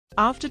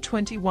After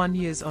 21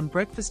 years on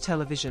breakfast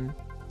television,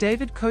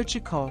 David Koch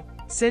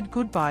said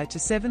goodbye to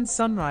Seven's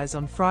Sunrise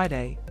on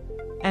Friday,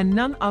 and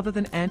none other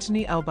than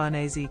Anthony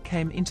Albanese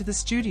came into the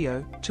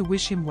studio to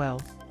wish him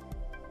well.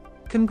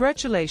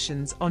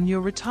 Congratulations on your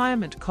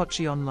retirement,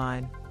 Kochie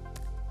Online.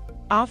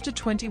 After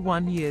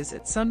 21 years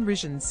at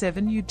Sunrise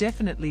 7, you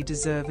definitely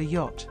deserve a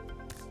yacht.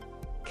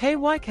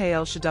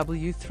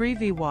 KYKLSHW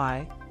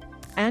 3VY,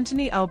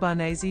 Anthony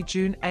Albanese,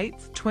 June 8,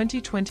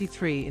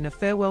 2023. In a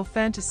farewell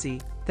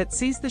fantasy that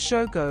sees the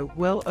show go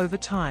well over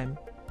time,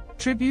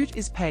 tribute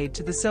is paid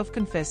to the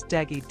self-confessed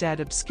daggy dad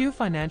obscure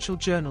financial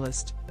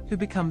journalist who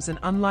becomes an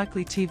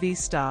unlikely TV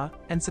star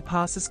and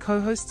surpasses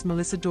co-hosts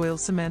Melissa Doyle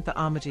Samantha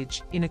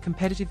Armytage in a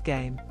competitive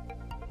game.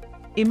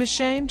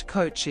 Ashamed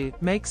Kochie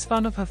makes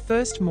fun of her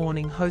first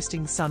morning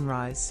hosting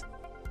Sunrise.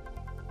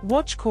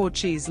 Watch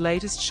Kochie's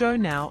latest show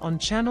now on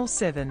Channel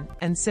 7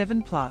 and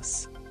 7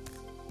 Plus.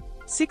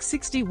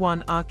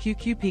 661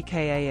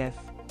 RQQPKAF.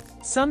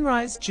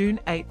 Sunrise, June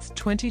 8,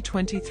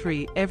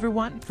 2023.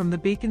 Everyone from the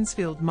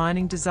Beaconsfield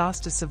mining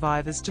disaster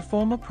survivors to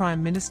former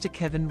Prime Minister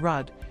Kevin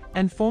Rudd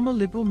and former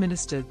Liberal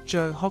Minister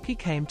Joe Hockey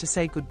came to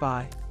say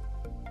goodbye.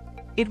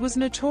 It was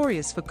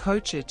notorious for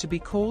Kochie to be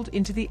called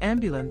into the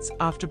ambulance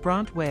after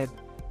Brant, Webb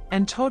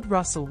and Todd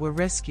Russell were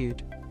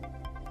rescued.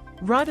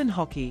 Rudd and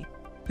Hockey,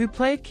 who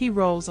played key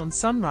roles on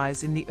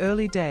Sunrise in the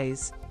early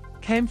days,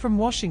 came from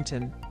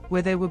Washington,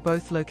 where they were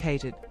both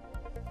located.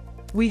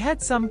 "We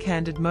had some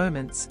candid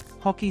moments,"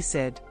 Hockey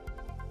said.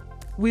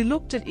 "We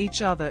looked at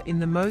each other in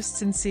the most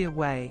sincere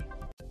way."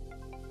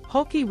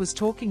 Hockey was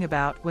talking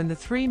about when the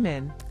three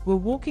men were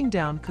walking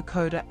down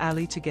Kokoda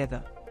Alley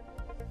together.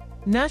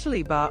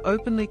 Natalie Barr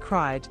openly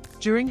cried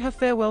during her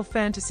farewell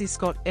fantasy.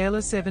 Scott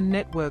EhlerSeven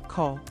Network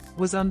Koch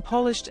was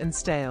unpolished and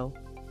stale,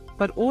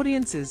 but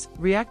audiences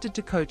reacted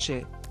to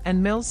Kochie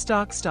and Mel's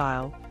stark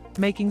style,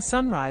 making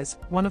Sunrise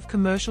one of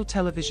commercial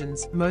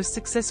television's most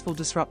successful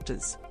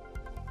disruptors.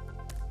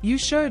 "You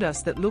showed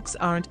us that looks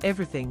aren't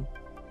everything,"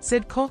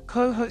 said Koch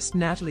co-host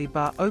Natalie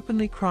Barr,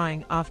 openly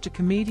crying after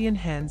comedian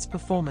Hand's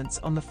performance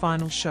on the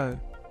final show.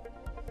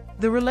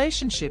 The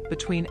relationship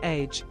between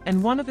Age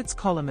and one of its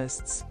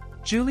columnists,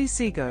 Julie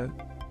Szego,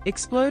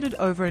 exploded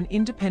over an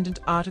independent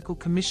article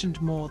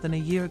commissioned more than a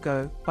year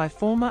ago by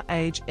former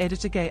Age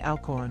editor Gay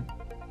Alcorn.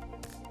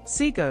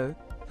 Szego,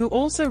 who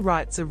also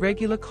writes a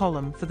regular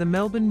column for the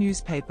Melbourne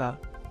newspaper,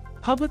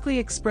 publicly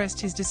expressed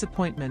his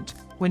disappointment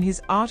when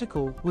his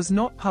article was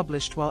not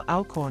published while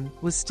Alcorn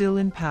was still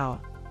in power.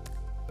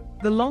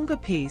 The longer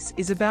piece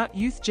is about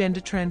youth gender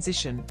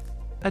transition,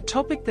 a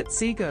topic that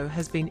Szego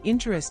has been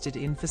interested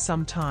in for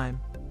some time.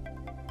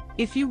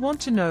 If you want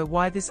to know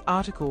why this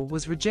article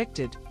was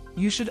rejected,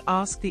 you should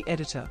ask the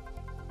editor.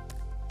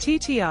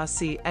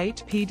 TTRC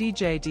 8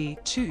 PDJD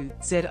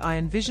 2Z. I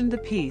envisioned the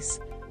piece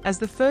as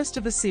the first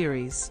of a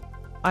series.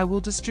 I will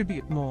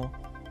distribute more.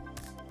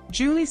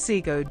 Julie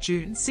Szego,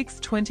 June 6,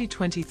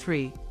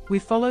 2023. We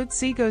followed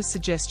Szego's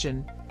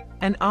suggestion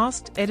and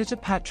asked editor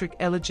Patrick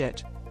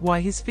Elligett why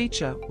his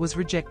feature was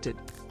rejected.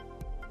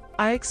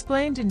 I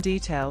explained in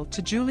detail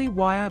to Julie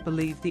why I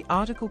believe the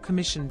article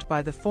commissioned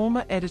by the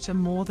former editor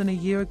more than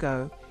a year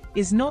ago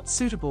is not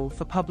suitable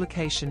for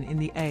publication in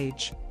the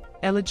Age,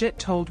 Elligett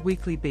told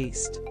Weekly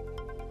Beast.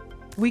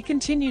 We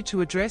continue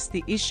to address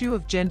the issue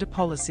of gender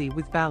policy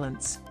with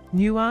balance,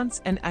 nuance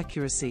and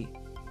accuracy.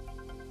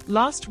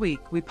 Last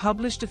week we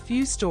published a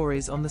few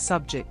stories on the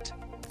subject.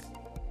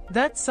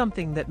 That's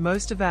something that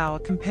most of our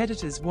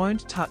competitors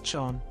won't touch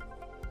on.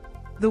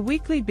 The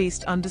Weekly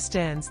Beast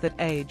understands that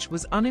Age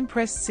was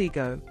unimpressed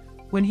Szego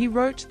when he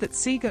wrote that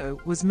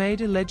Szego was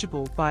made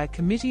illegible by a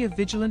committee of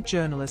vigilant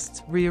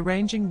journalists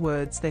rearranging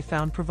words they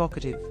found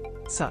provocative,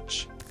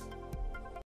 such